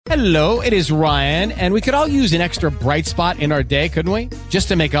Hello, it is Ryan, and we could all use an extra bright spot in our day, couldn't we? Just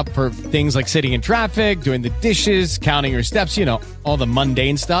to make up for things like sitting in traffic, doing the dishes, counting your steps, you know, all the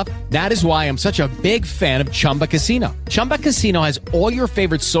mundane stuff. That is why I'm such a big fan of Chumba Casino. Chumba Casino has all your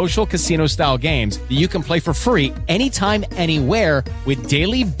favorite social casino-style games that you can play for free anytime, anywhere with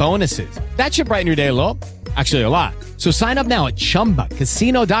daily bonuses. That should brighten your day a little. Actually, a lot. So sign up now at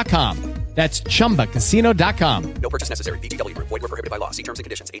ChumbaCasino.com. That's ChumbaCasino.com. No purchase necessary. VGW Group. Void where prohibited by law. See terms and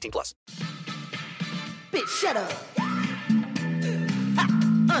conditions. 18+. Bitch, shut up.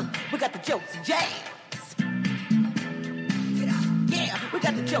 We got the jokes and jams. Yeah, we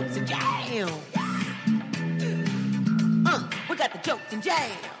got the jokes and jams. We got the jokes and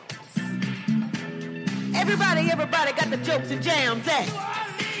jams. Everybody got the jokes and jams, eh?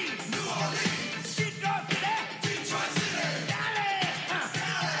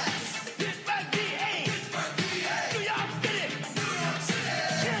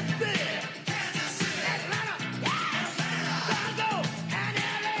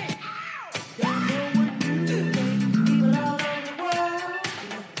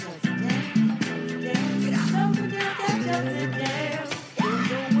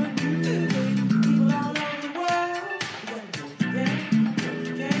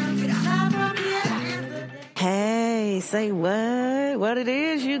 Say what it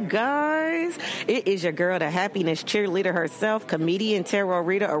is, you guys. It is your girl, the happiness cheerleader herself, comedian, tarot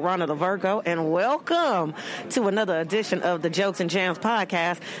reader, Arana the Virgo, and welcome to another edition of the Jokes and Jams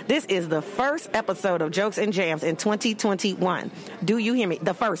podcast. This is the first episode of Jokes and Jams in 2021. Do you hear me?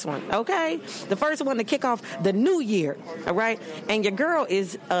 The first one, okay? The first one to kick off the new year, all right? And your girl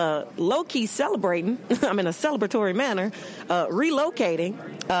is low-key celebrating, I'm in a celebratory manner, relocating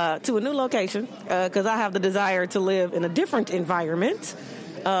to a new location because I have the desire to live in a different environment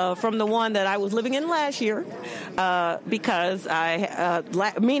from the one that I was living in last year because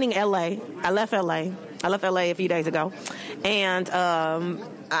meaning LA. I left LA a few days ago. And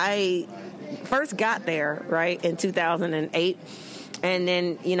I first got there, right, in 2008. And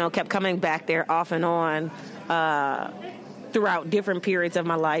then, kept coming back there off and on throughout different periods of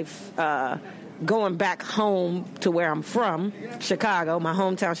my life, going back home to where I'm from, Chicago, my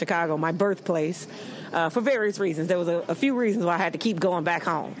hometown Chicago, my birthplace, for various reasons. There was a few reasons why I had to keep going back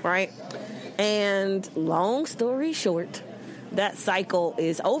home, right? And long story short, that cycle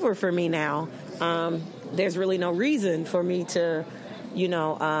is over for me now. There's really no reason for me to,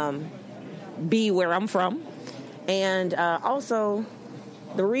 be where I'm from. And also,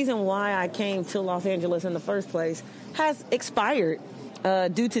 the reason why I came to Los Angeles in the first place has expired.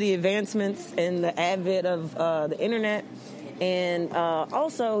 Due to the advancements and the advent of the internet, and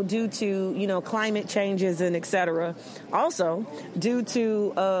also due to climate changes and etc. Also due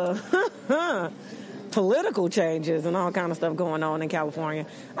to political changes and all kind of stuff going on in California,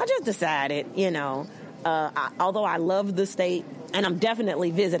 I just decided, although I love the state and I'm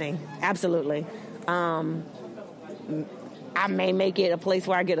definitely visiting, absolutely, I may make it a place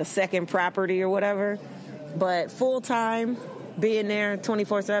where I get a second property or whatever, but full time. Being there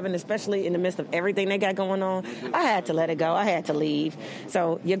 24/7, especially in the midst of everything they got going on, I had to let it go. I had to leave.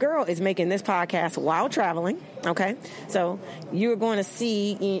 So your girl is making this podcast while traveling, okay? So you're going to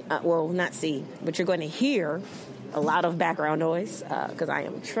see, not see, but you're going to hear a lot of background noise because I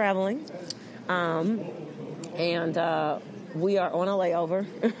am traveling. And we are on a layover.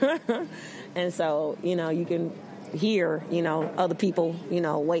 And so, you can hear, other people,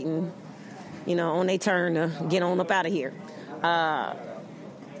 waiting, on their turn to get on up out of here.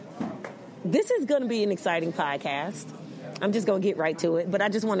 This is going to be an exciting podcast. I'm just going to get right to it. But I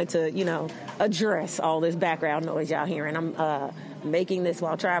just wanted to, address all this background noise y'all hearing. I'm making this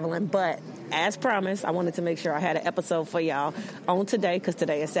while traveling. But as promised, I wanted to make sure I had an episode for y'all on today, because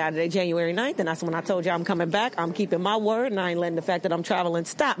today is Saturday, January 9th. And that's when I told y'all I'm coming back. I'm keeping my word, and I ain't letting the fact that I'm traveling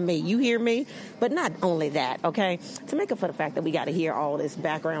stop me. You hear me? But not only that, okay? To make up for the fact that we got to hear all this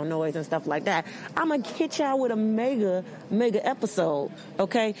background noise and stuff like that, I'm going to hit y'all with a mega episode,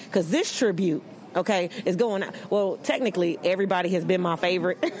 okay? Because this tribute, okay, is going out. Well, technically, everybody has been my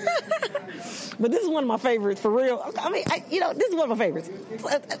favorite. But this is one of my favorites, for real. I mean, this is one of my favorites.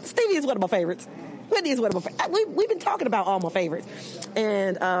 Stevie is one of my favorites. Whitney is one of my favorites. We've been talking about all my favorites.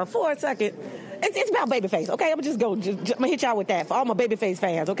 And for a second, it's about BabyFace, okay? I'm going to hit y'all with that. For all my BabyFace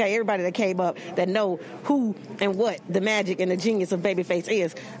fans, okay? Everybody that came up that know who and what the magic and the genius of BabyFace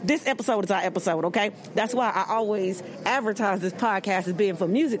is. This episode is our episode, okay? That's why I always advertise this podcast as being for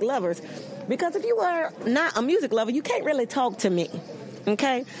music lovers. Because if you are not a music lover, you can't really talk to me.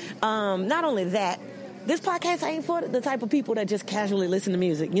 Okay? Not only that, this podcast ain't for the type of people that just casually listen to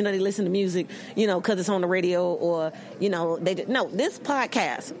music. You know, they listen to music, you know, because it's on the radio or, you know, this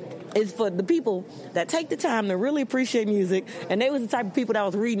podcast is for the people that take the time to really appreciate music, and they was the type of people that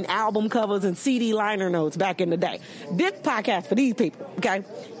was reading album covers and CD liner notes back in the day. This podcast for these people, okay?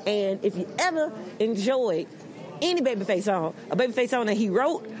 And if you ever enjoyed any BabyFace song, a BabyFace song that he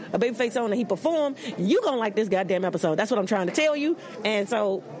wrote, a BabyFace song that he performed, you gonna like this goddamn episode. That's what I'm trying to tell you. And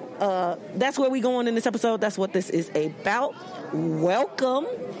so that's where we going in this episode. That's what this is about. Welcome,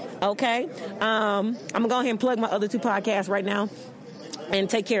 okay? I'm gonna go ahead and plug my other two podcasts right now and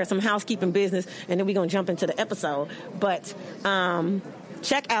take care of some housekeeping business, and then we're going to jump into the episode. But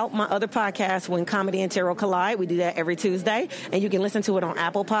check out my other podcast, When Comedy and Tarot Collide. We do that every Tuesday, and you can listen to it on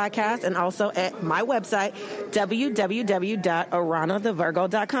Apple Podcasts and also at my website,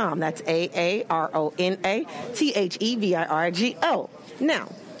 www.aronathevirgo.com. That's AARONATHEVIRGO. Now,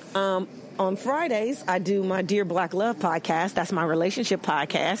 on Fridays, I do my Dear Black Love podcast. That's my relationship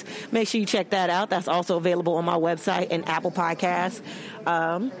podcast. Make sure you check that out. That's also available on my website and Apple Podcasts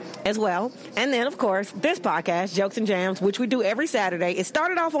as well. And then, of course, this podcast, Jokes and Jams, which we do every Saturday. It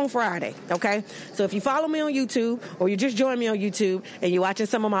started off on Friday, okay? So if you follow me on YouTube or you just join me on YouTube and you're watching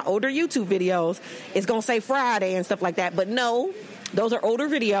some of my older YouTube videos, it's going to say Friday and stuff like that. But no, those are older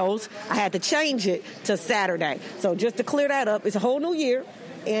videos. I had to change it to Saturday. So just to clear that up, it's a whole new year.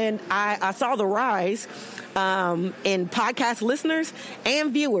 And I saw the rise in podcast listeners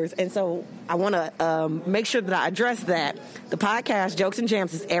and viewers. And so I want to make sure that I address that. The podcast, Jokes and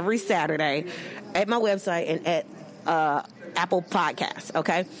Jams, is every Saturday at my website and at Apple Podcasts,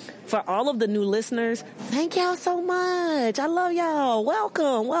 okay? For all of the new listeners, thank y'all so much. I love y'all.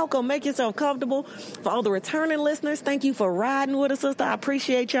 Welcome. Make yourself comfortable. For all the returning listeners, thank you for riding with us, sister. I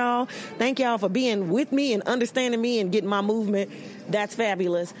appreciate y'all. Thank y'all for being with me and understanding me and getting my movement. That's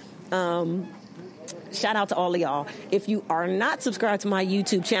fabulous. Shout out to all of y'all. If you are not subscribed to my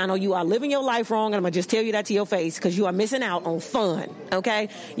YouTube channel, you are living your life wrong, and I'm going to just tell you that to your face, because you are missing out on fun, okay?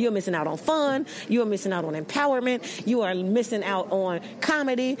 You are missing out on fun. You are missing out on empowerment. You are missing out on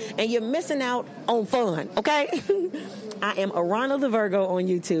comedy, and you're missing out on fun, okay? I am Arana the Virgo on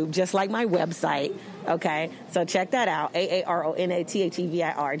YouTube, just like my website, okay? So check that out,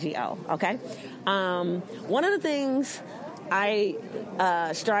 AARONATHEVIRGO, okay? One of the things I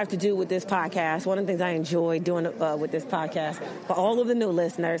strive to do with this podcast, one of the things I enjoy doing with this podcast, for all of the new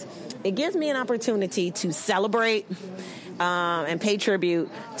listeners, it gives me an opportunity to celebrate and pay tribute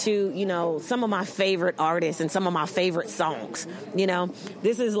to, you know, some of my favorite artists and some of my favorite songs. You know,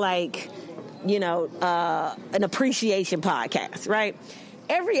 this is like, you know, an appreciation podcast, right?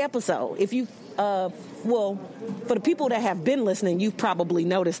 Every episode, if you well, for the people that have been listening, you've probably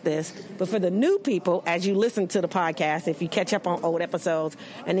noticed this. But for the new people, as you listen to the podcast, if you catch up on old episodes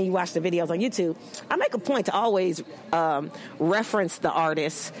and then you watch the videos on YouTube, I make a point to always reference the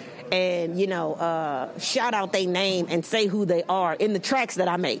artists and, you know, shout out their name and say who they are in the tracks that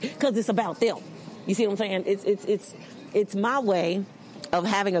I make, because it's about them. You see what I'm saying? It's my way of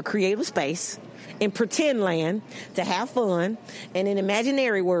having a creative space in pretend land to have fun, and in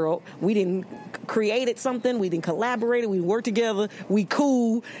imaginary world, we didn't created something, we didn't collaborate, we worked together, we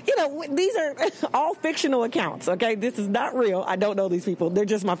cool. You know, these are all fictional accounts, okay? This is not real. I don't know these people. They're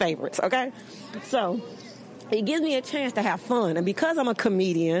just my favorites, okay? So it gives me a chance to have fun. And because I'm a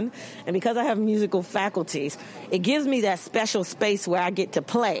comedian and because I have musical faculties, it gives me that special space where I get to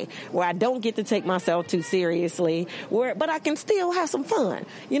play, where I don't get to take myself too seriously, but I can still have some fun.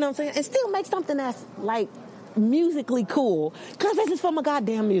 You know what I'm saying? And still make something that's like musically cool, because this is for my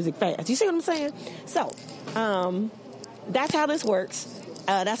goddamn music fans. You see what I'm saying? So that's how this works.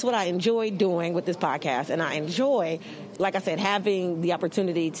 That's what I enjoy doing with this podcast, and I enjoy, like I said, having the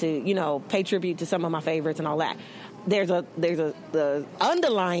opportunity to, you know, pay tribute to some of my favorites and all that. There's the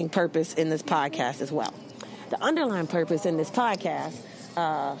underlying purpose in this podcast as well. The underlying purpose in this podcast,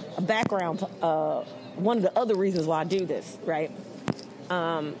 a background, one of the other reasons why I do this, right?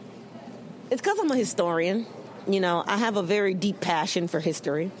 It's because I'm a historian. You know, I have a very deep passion for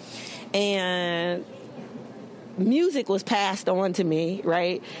history, and music was passed on to me,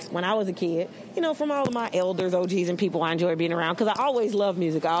 right, when I was a kid, you know, from all of my elders, OGs, and people I enjoy being around, because I always loved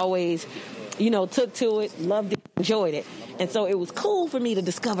music. I always, you know, took to it, loved it, enjoyed it. And so it was cool for me to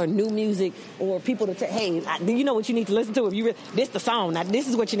discover new music, or people to say, hey, you know what you need to listen to? If you this the song, now this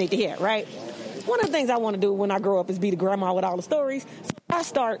is what you need to hear, right? One of the things I want to do when I grow up is be the grandma with all the stories. So I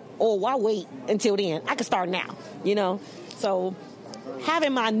start, or why wait until then? I can start now, you know? So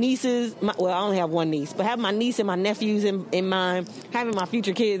having my nieces, well, I only have one niece, but having my niece and my nephews in mind, having my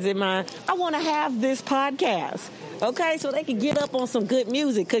future kids in mind, I want to have this podcast. Okay, so they can get up on some good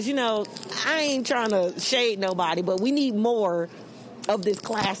music. Because, you know, I ain't trying to shade nobody, but we need more of this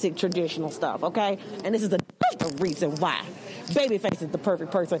classic traditional stuff, okay? And this is the reason why BabyFace is the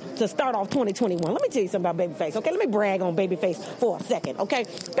perfect person to start off 2021. Let me tell you something about BabyFace, okay? Let me brag on BabyFace for a second, okay?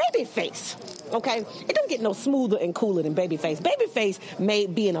 BabyFace, okay? It don't get no smoother and cooler than BabyFace. BabyFace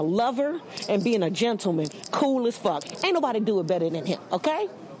made being a lover and being a gentleman cool as fuck. Ain't nobody do it better than him, okay?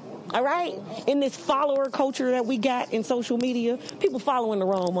 All right? In this follower culture that we got in social media, people following the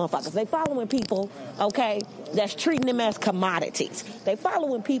wrong motherfuckers. They following people, okay, that's treating them as commodities. They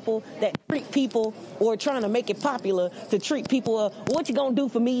following people that treat people or trying to make it popular to treat people, what you gonna do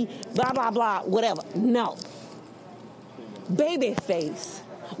for me, blah, blah, blah, whatever. No. BabyFace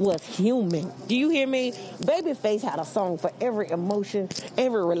was human. Do you hear me? BabyFace had a song for every emotion,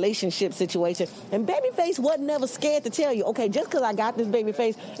 every relationship situation. And BabyFace wasn't never scared to tell you, okay, just because I got this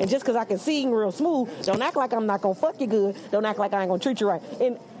BabyFace and just because I can sing real smooth, don't act like I'm not going to fuck you good. Don't act like I ain't going to treat you right.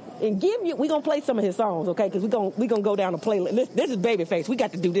 And give you, we're going to play some of his songs, okay? Because we're going to go down the playlist. This is BabyFace. We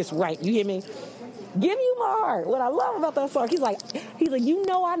got to do this right. You hear me? Give you my heart. What I love about that song, he's like, you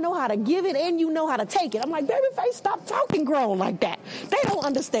know I know how to give it and you know how to take it. I'm like, BabyFace, stop talking grown like that. They don't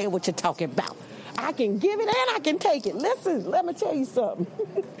understand what you're talking about. I can give it and I can take it. Listen, let me tell you something.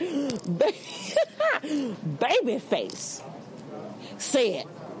 BabyFace said,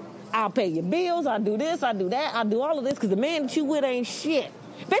 I'll pay your bills, I'll do this, I'll do that, I'll do all of this because the man that you with ain't shit.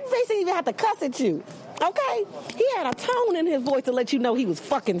 BabyFace didn't even have to cuss at you. Okay? He had a tone in his voice to let you know he was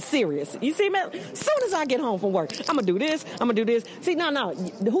fucking serious. You see, man? As soon as I get home from work, I'm going to do this, I'm going to do this. See, no.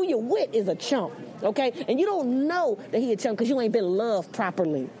 Who you with is a chump. Okay? And you don't know that he a chump because you ain't been loved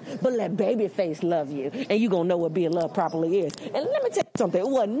properly. But let BabyFace love you, and you going to know what being loved properly is. And let me tell you something. It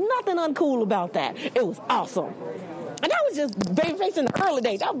wasn't nothing uncool about that. It was awesome. And that was just BabyFace in the early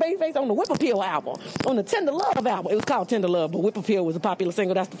days. That was BabyFace on the Whip Appeal album, on the Tender Love album. It was called Tender Love, but Whip Appeal was a popular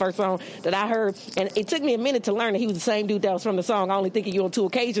single. That's the first song that I heard. And it took me a minute to learn that he was the same dude that was from the song I Only Think of You on 2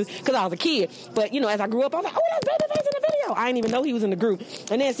 occasions because I was a kid. But, you know, as I grew up, I was like, oh, that's BabyFace in the video. I didn't even know he was in the group.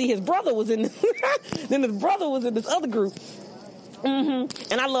 And then, see, his brother was in then his brother was in this other group.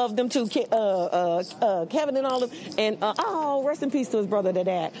 Mm-hmm. And I love them too, Kevin and all of them. And rest in peace to his brother to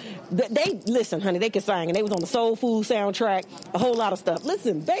that. They listen, honey, they can sing, and they was on the Soul Food soundtrack, a whole lot of stuff.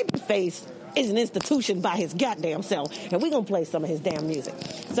 Listen, BabyFace is an institution by his goddamn self, and we're gonna play some of his damn music.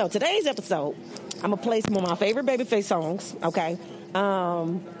 So today's episode, I'm gonna play some of my favorite BabyFace songs, okay?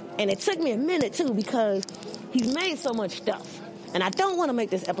 And it took me a minute too because he's made so much stuff, and I don't want to make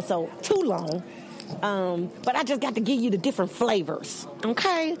this episode too long. But I just got to give you the different flavors,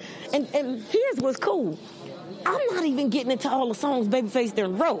 okay? And here's what's cool. I'm not even getting into all the songs BabyFace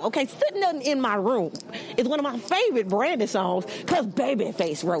done wrote, okay? Sitting in My Room is one of my favorite Brandy songs because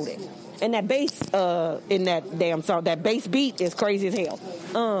BabyFace wrote it. And that bass in that damn song, that bass beat is crazy as hell.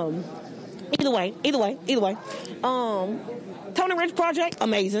 Either way. Tony Rich Project,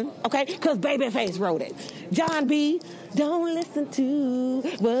 amazing, okay? Because BabyFace wrote it. John B., don't listen to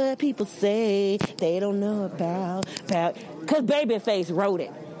what people say they don't know about. Because BabyFace wrote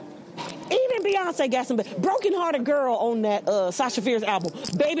it. Even Beyonce got some Broken Hearted Girl on that Sasha Fierce album.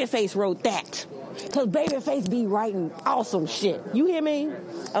 BabyFace wrote that. Because BabyFace be writing awesome shit. You hear me?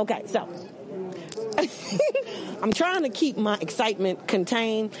 Okay, so I'm trying to keep my excitement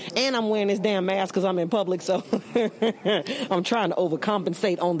contained, and I'm wearing this damn mask because I'm in public, so I'm trying to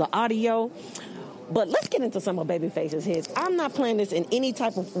overcompensate on the audio. But let's get into some of BabyFace's hits. I'm not playing this in any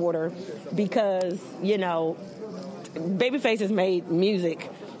type of order because, you know, BabyFace has made music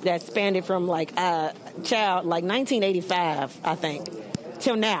that spanned from like 1985, I think,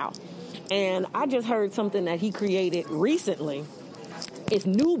 till now. And I just heard something that he created recently. It's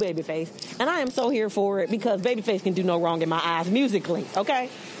new BabyFace, and I am so here for it because BabyFace can do no wrong in my eyes musically, okay?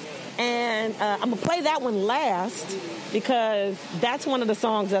 And I'm going to play that one last because that's one of the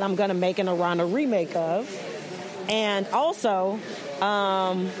songs that I'm going to make an Arana remake of. And also,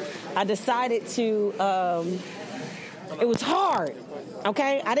 I decided to, it was hard,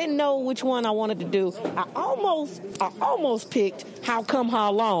 okay? I didn't know which one I wanted to do. I almost picked How Come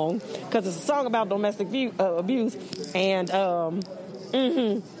How Long because it's a song about domestic abuse. And,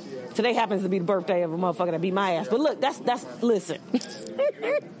 today happens to be the birthday of a motherfucker that beat my ass. But look, that's listen.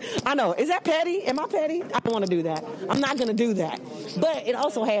 I know. Is that petty? Am I petty? I don't want to do that. I'm not going to do that. But it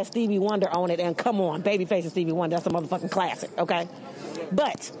also has Stevie Wonder on it. And come on, BabyFace and Stevie Wonder, that's a motherfucking classic, okay?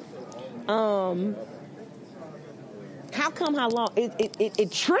 But, how come, how long?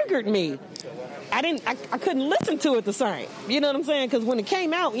 It triggered me. I couldn't listen to it the same. You know what I'm saying? Because when it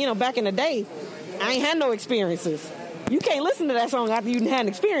came out, back in the day, I ain't had no experiences. You can't listen to that song after you had an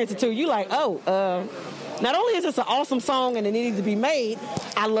experience or two. You like, not only is this an awesome song and it needs to be made,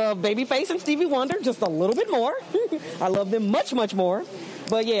 I love BabyFace and Stevie Wonder just a little bit more. I love them much, much more.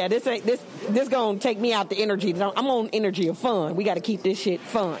 But yeah, this gonna take me out the energy. I'm on energy of fun. We got to keep this shit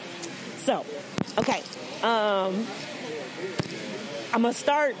fun. So, okay. I'm going to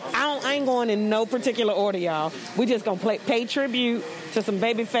start. I ain't going in no particular order, y'all. We just going to pay tribute to some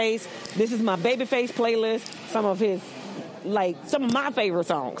BabyFace. This is my BabyFace playlist. Some of my favorite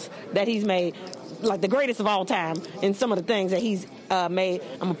songs that he's made, like the greatest of all time, and some of the things that he's made.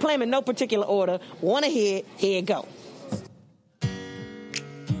 I'm going to play them in no particular order. One ahead. Here it go.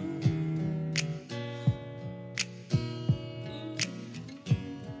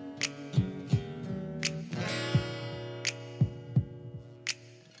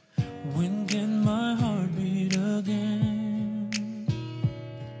 When can my heart beat again?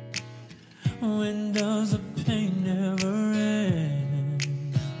 When does the pain never end?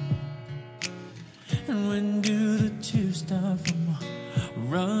 And when do the tears stop from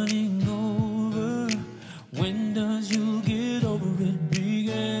running over? When does you get over it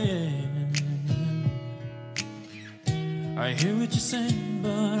begin? I hear what you're saying,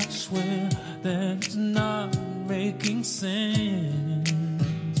 but I swear that it's not making sense.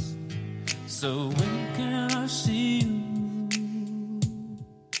 So when can I see you?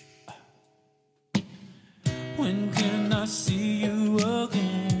 When can I see you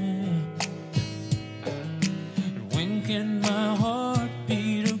again? When can my heart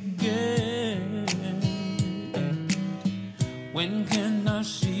beat again? When can I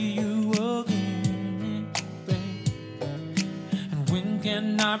see you again, babe? And when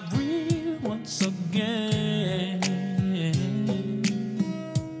can I breathe once again?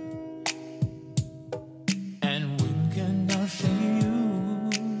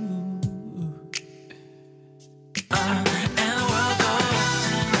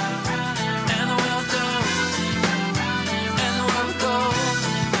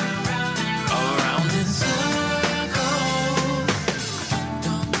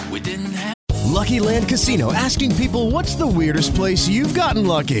 Lucky Land Casino, asking people, what's the weirdest place you've gotten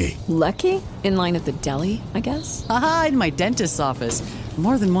lucky? Lucky? In line at the deli, I guess? Aha, in my dentist's office.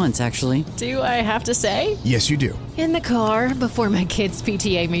 More than once, actually. Do I have to say? Yes, you do. In the car before my kids'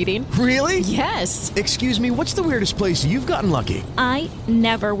 PTA meeting. Really? Yes. Excuse me, what's the weirdest place you've gotten lucky? I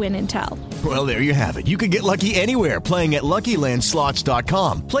never win and tell. Well, there you have it. You can get lucky anywhere, playing at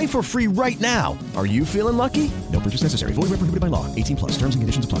LuckyLandSlots.com. Play for free right now. Are you feeling lucky? No purchase necessary. Void where prohibited by law. 18+. Terms and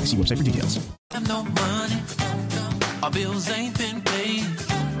conditions apply. See website for details. I have no money. Our bills ain't been paid.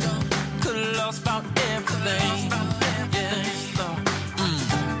 Could've lost about everything. Yes, Lord.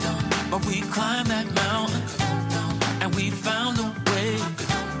 But we climbed that mountain and we found a way,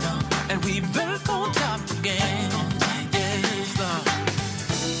 and we back on top again. Yes, Lord.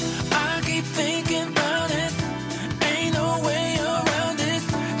 I keep thinking about it. Ain't no way around it.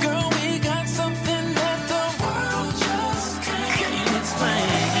 Girl, we got something that the world just can't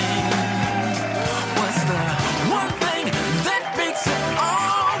explain. What's the one thing that makes it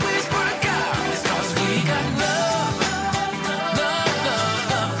always work out? It's 'cause we got love. Love, love,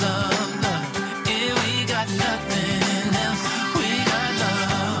 love, love, love. Yeah, we got nothing else. We got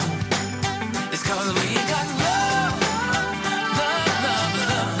love. It's 'cause we got love. Love, love,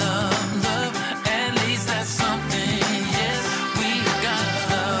 love, love, love. At least that's something. Yes, we got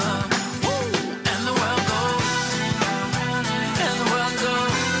love. Woo! And the world goes, and the world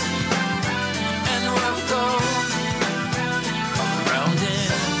goes, and the world goes around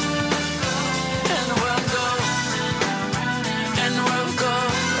it. And the world goes, and the world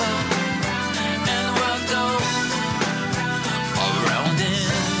goes, and the world goes around it.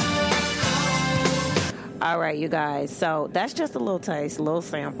 All right, you guys. So that's just a little taste, a little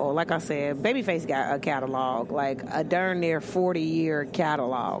sample. Like I said, BabyFace got a catalog, like a darn near 40-year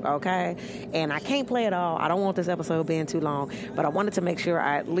catalog, okay? And I can't play it all. I don't want this episode being too long, but I wanted to make sure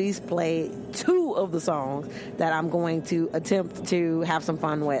I at least play 2 of the songs that I'm going to attempt to have some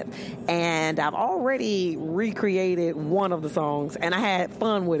fun with. And I've already recreated one of the songs, and I had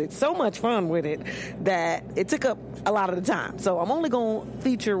fun with it, so much fun with it, that it took up a lot of the time. So I'm only going to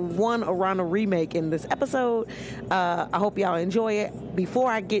feature one Arana remake in this episode. I hope y'all enjoy it.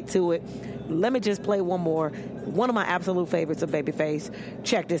 Before I get to it, let me just play one more. One of my absolute favorites of BabyFace.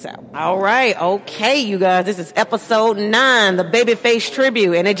 Check this out. All right. Okay, you guys. This is episode 9, the BabyFace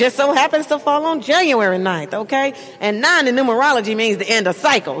tribute. And it just so happens to fall on January 9th, okay? And 9 in numerology means the end of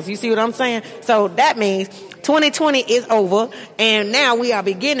cycles. You see what I'm saying? So that means 2020 is over. And now we are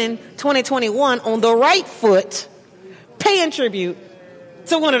beginning 2021 on the right foot, paying tribute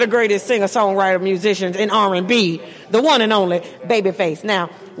to one of the greatest singer-songwriter musicians in R&B, the one and only BabyFace.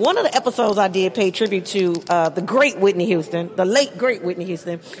 Now, one of the episodes I did pay tribute to the great Whitney Houston, the late great Whitney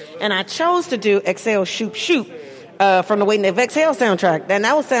Houston, and I chose to do Exhale Shoot Shoot from the Waiting to Exhale soundtrack. And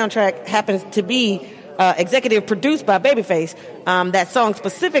that soundtrack happens to be executive produced by BabyFace. That song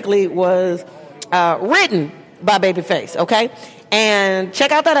specifically was written by BabyFace, okay? And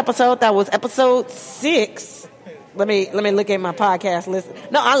check out that episode. That was episode 6. Let me look at my podcast list.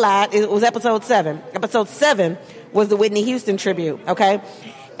 No, I lied. It was episode 7. Episode 7 was the Whitney Houston tribute, okay?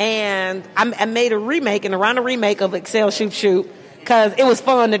 And I made a remake, and around a remake of Excel Shoot Shoot, because it was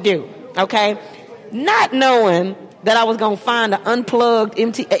fun to do, okay? Not knowing that I was going to find an unplugged,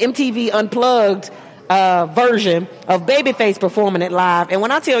 MTV Unplugged version of BabyFace performing it live. And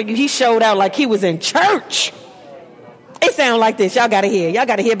when I tell you he showed out like he was in church, it sounded like this. Y'all got to hear. Y'all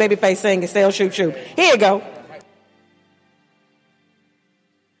got to hear BabyFace sing Excel Shoot Shoot. Here you go.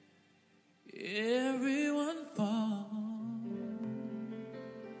 Everyone falls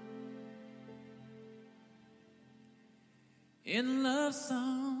in love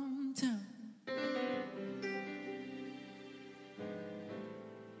sometime,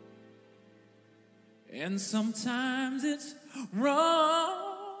 and sometimes it's wrong.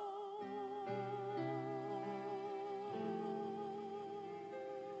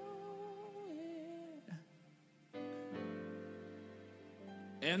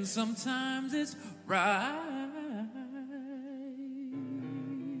 And sometimes it's right.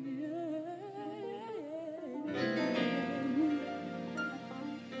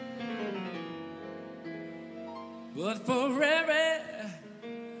 But for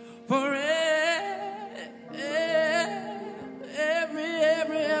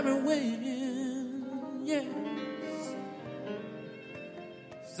every win, yes,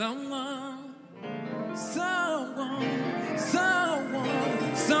 someone.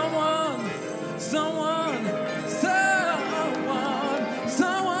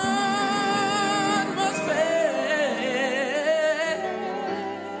 Someone must fail.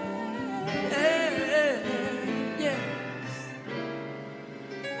 Yeah.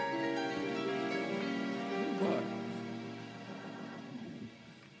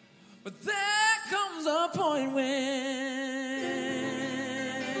 But there comes a point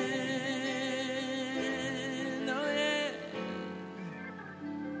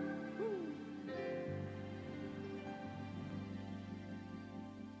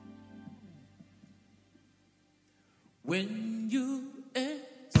when you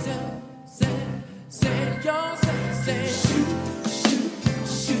excel, say yourself, say shoot,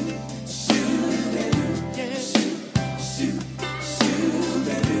 yeah, shoot,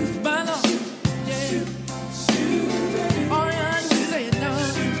 my Lord, yeah, shoot, all you have to say it now,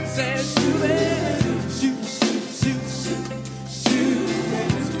 say shoot,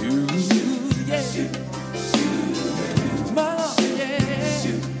 yeah, my Lord, yeah,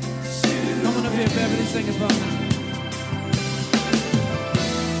 come on up here, Beverly, sing it for me.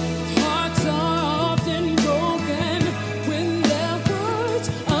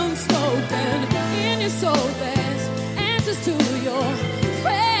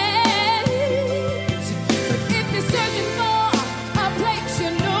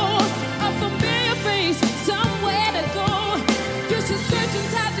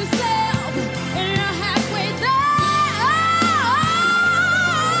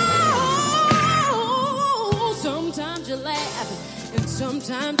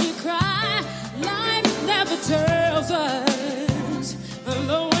 Sometimes you cry, life never tells us, and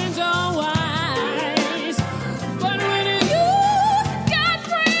the winds are wise. But when you got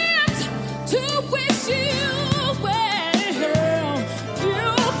friends to wish you well,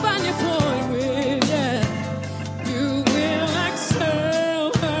 you'll find your point with that. You will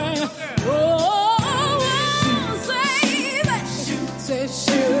excel. Oh, say that. Say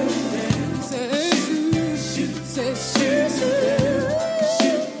shoot, say shoot, say shoot.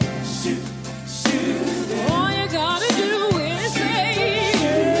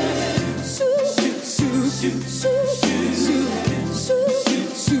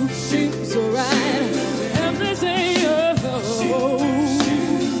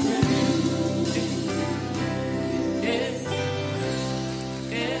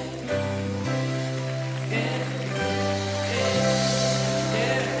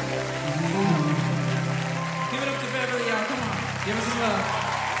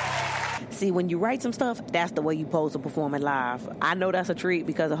 See, when you write some stuff, that's the way you supposed to perform it live. I know that's a treat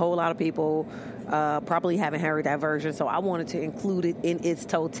because a whole lot of people probably haven't heard that version, so I wanted to include it in its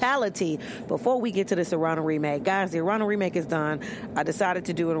totality before we get to this Erana remake. Guys, the Erana remake is done. I decided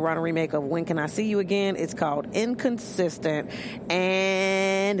to do an Erana remake of When Can I See You Again? It's called Inconsistent,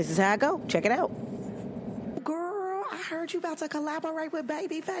 and this is how I go. Check it out. Girl, I heard you about to collaborate with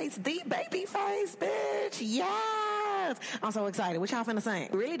BabyFace. The BabyFace, bitch. Yes. I'm so excited. What y'all finna sing?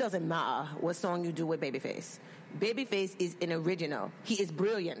 It really doesn't matter what song you do with BabyFace. BabyFace is an original. He is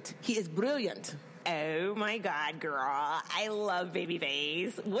brilliant. He is brilliant. Oh my God, girl. I love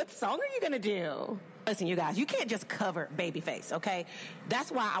BabyFace. What song are you gonna do? Listen, you guys, you can't just cover BabyFace, okay?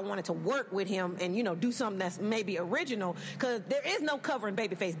 That's why I wanted to work with him and, do something that's maybe original, because there is no covering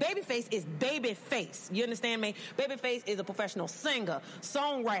BabyFace. BabyFace is BabyFace. You understand me? BabyFace is a professional singer,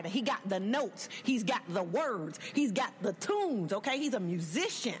 songwriter. He got the notes. He's got the words. He's got the tunes, okay? He's a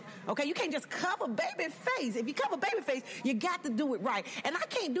musician, okay? You can't just cover BabyFace. If you cover BabyFace, you got to do it right. And I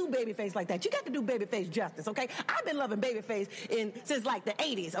can't do BabyFace like that. You got to do BabyFace justice, okay? I've been loving BabyFace since like the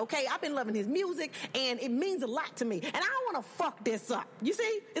 80s, okay? I've been loving his music, and it means a lot to me. And I don't want to fuck this up. You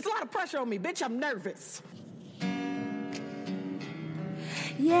see? It's a lot of pressure on me. Bitch, I'm nervous.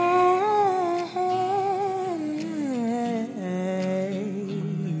 Yeah.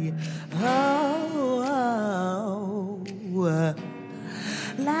 Oh.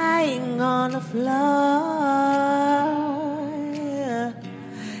 Lying on the floor.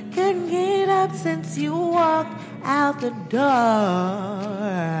 Couldn't get up since you walked out the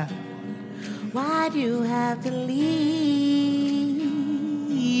door. Why'd you have to leave?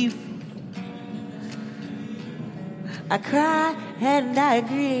 I cry and I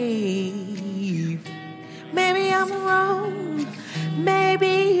grieve. Maybe I'm wrong.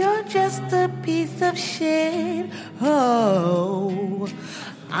 Maybe you're just a piece of shit. Oh,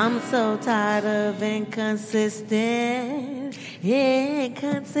 I'm so tired of inconsistent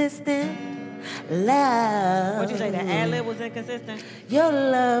love. What'd you say? The ad-lib was inconsistent? Your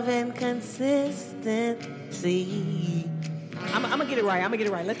love inconsistency. I'm gonna get it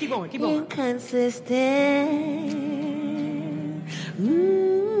right. Let's keep going. Inconsistent.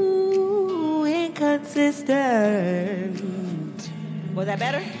 Ooh, inconsistent. Was that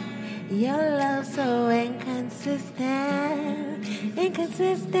better? Your love so inconsistent.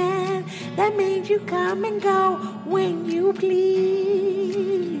 That means you come and go when you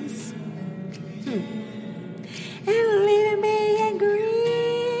please. And leaving me in grief.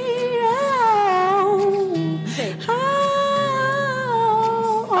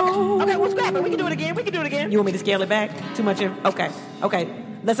 Okay, we'll scrap it. We can do it again. You want me to scale it back? Too much? Okay.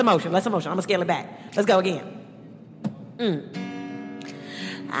 Less emotion. I'm gonna scale it back. Let's go again.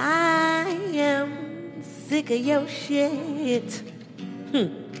 I am sick of your shit.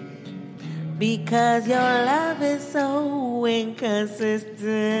 Because your love is so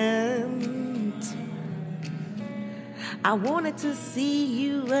inconsistent. I wanted to see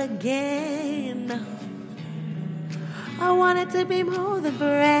you again. I wanted to be more than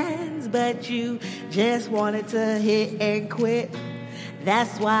friends, but you just wanted to hit and quit.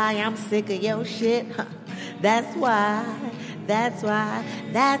 That's why I'm sick of your shit. That's why I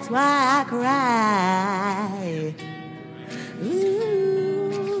cry.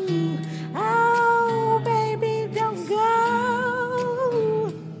 Ooh, oh, baby, don't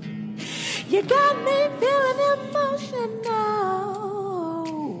go. You got me feeling emotional.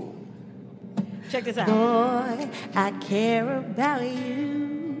 Check this out. Boy, I care about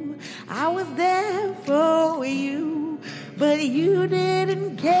you. I was there for you, but you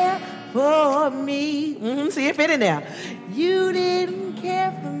didn't care for me. See it fit in there. You didn't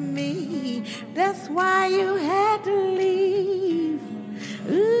care for me. That's why you had to leave.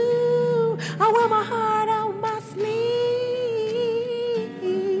 Ooh, I wear my heart on my sleeve.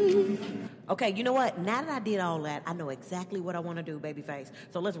 Okay, you know what? Now that I did all that, I know exactly what I want to do, BabyFace.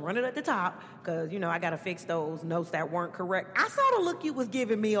 So let's run it at the top, because, I got to fix those notes that weren't correct. I saw the look you was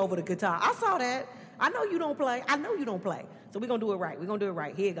giving me over the guitar. I saw that. I know you don't play. So we're going to do it right.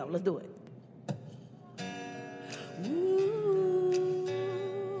 Here you go. Let's do it. Ooh,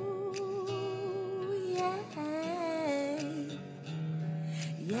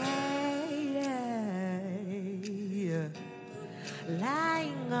 yeah.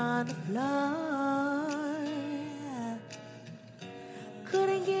 Lying on the floor.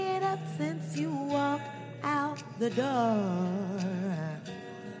 Couldn't get up since you walked out the door.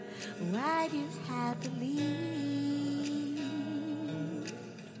 Why'd you have to leave?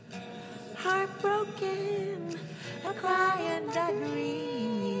 Heartbroken, I cry and I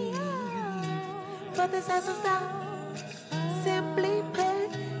grieve. But this hasn't stopped. Simply put,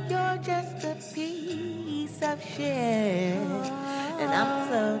 you're just shit. And I'm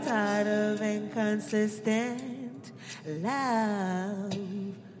so tired of inconsistent love.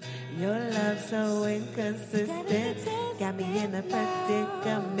 Your love so inconsistent, got me in a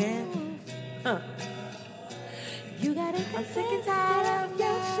predicament. You got it. I'm sick and tired of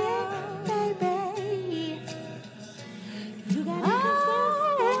your shit, baby. You got it.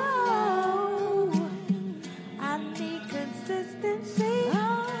 I need consistency.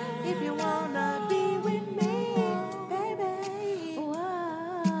 If you wanna be with me, baby.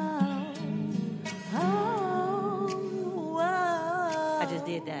 I just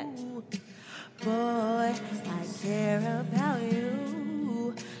did that. Boy, I care about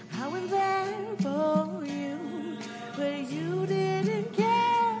you. I was there for you, but you didn't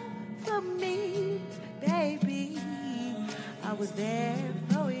care for me, baby. I was there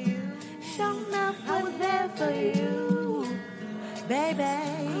for you. Sure enough, I was there for you, baby.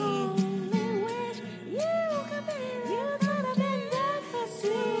 Only wish you could be there. You could have been there for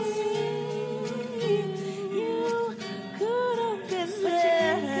me. You could have been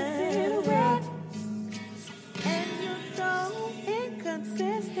there. And you're so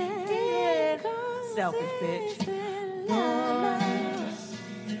inconsistent. Selfish bitch.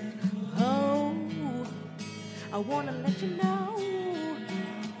 Oh, I wanna let you know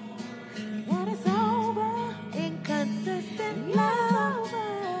that it's over. Inconsistent love.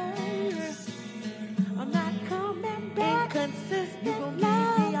 I'm not coming back. Inconsistent you gon' give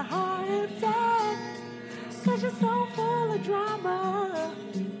me a heart attack, 'cause you're so full of drama.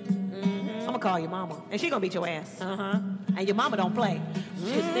 I'ma call your mama, and she gonna beat your ass. And your mama don't play.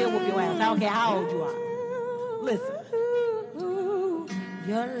 She'll still whoop your ass. I don't care how old you are. Listen.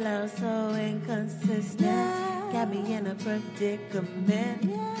 Your love so inconsistent, got me in a predicament.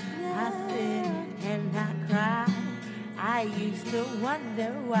 I sit and I cry. I used to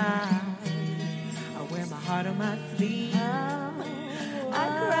wonder why. I wear my heart on my sleeve. I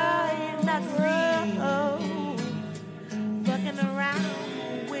cry and I sleep. Fucking around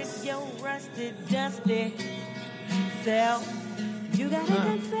with your rusted, dusty self. You gotta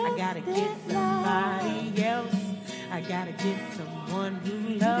I gotta get somebody else. I gotta get someone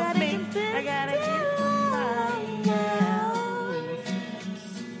who loves me. I gotta get somebody else.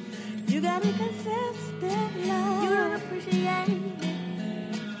 You gotta consistent love. You don't appreciate me.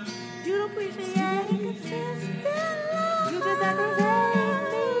 You don't appreciate consistent love. You just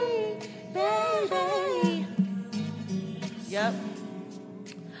aggravate me, baby. Yep.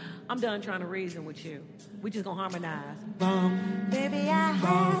 I'm done trying to reason with you. We just gonna harmonize. Baby, I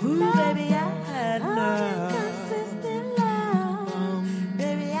had no. Baby, I had no. Consistent love.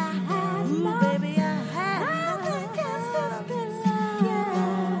 Baby, I had no. Baby, I had no. Consistent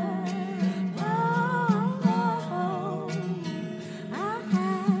love. I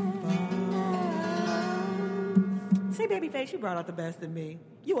had no. See, BabyFace, you brought out the best in me.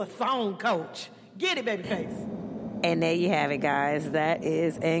 You a song coach. Get it, BabyFace. And there you have it, guys. That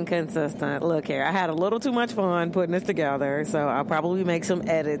is inconsistent. Look here, I had a little too much fun putting this together, so I'll probably make some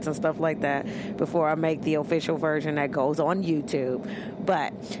edits and stuff like that before I make the official version that goes on YouTube.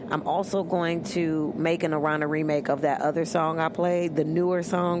 But I'm also going to make an Arana remake of that other song I played, the newer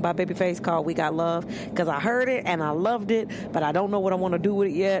song by BabyFace called We Got Love, because I heard it and I loved it, but I don't know what I want to do with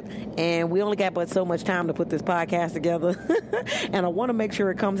it yet. And we only got but so much time to put this podcast together. And I want to make sure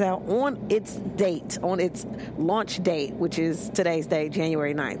it comes out on its date, on its launch date, which is today's date,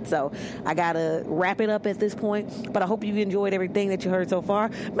 January 9th. So I gotta wrap it up at this point, but I hope you enjoyed everything that you heard so far.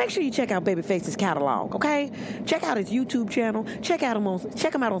 Make sure you check out BabyFace's catalog, okay? Check out his YouTube channel. Check him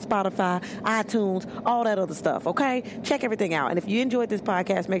out on Spotify, iTunes, all that other stuff, okay? Check everything out. And if you enjoyed this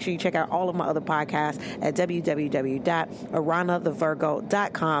podcast, make sure you check out all of my other podcasts at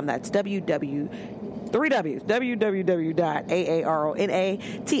www.aranathevirgo.com. That's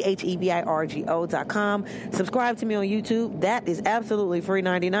www.AARONATHEVIRGO.com. Subscribe to me on YouTube. That is absolutely free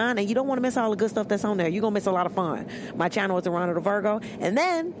 $99, and you don't want to miss all the good stuff that's on there. You're going to miss a lot of fun. My channel is Arana the Virgo. And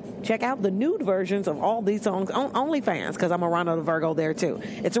then check out the nude versions of all these songs on OnlyFans, because I'm Arana the Virgo there too.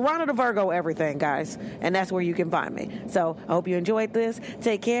 It's Arana the Virgo everything, guys. And that's where you can find me. So I hope you enjoyed this.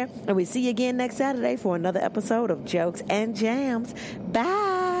 Take care, and we see you again next Saturday for another episode of Jokes and Jams.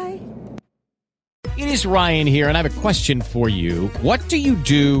 Bye. It is Ryan here, and I have a question for you. What do you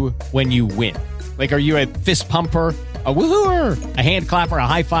do when you win? Like, are you a fist pumper, a woohooer, a hand clapper, a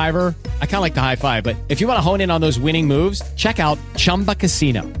high fiver? I kind of like the high five, but if you want to hone in on those winning moves, check out Chumba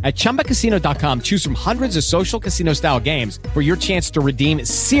Casino. At ChumbaCasino.com, choose from hundreds of social casino-style games for your chance to redeem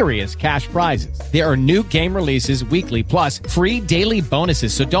serious cash prizes. There are new game releases weekly, plus free daily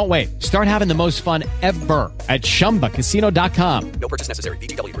bonuses. So don't wait. Start having the most fun ever at ChumbaCasino.com. No purchase necessary.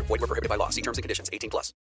 VGW Group. Void where prohibited by law. See terms and conditions. 18+.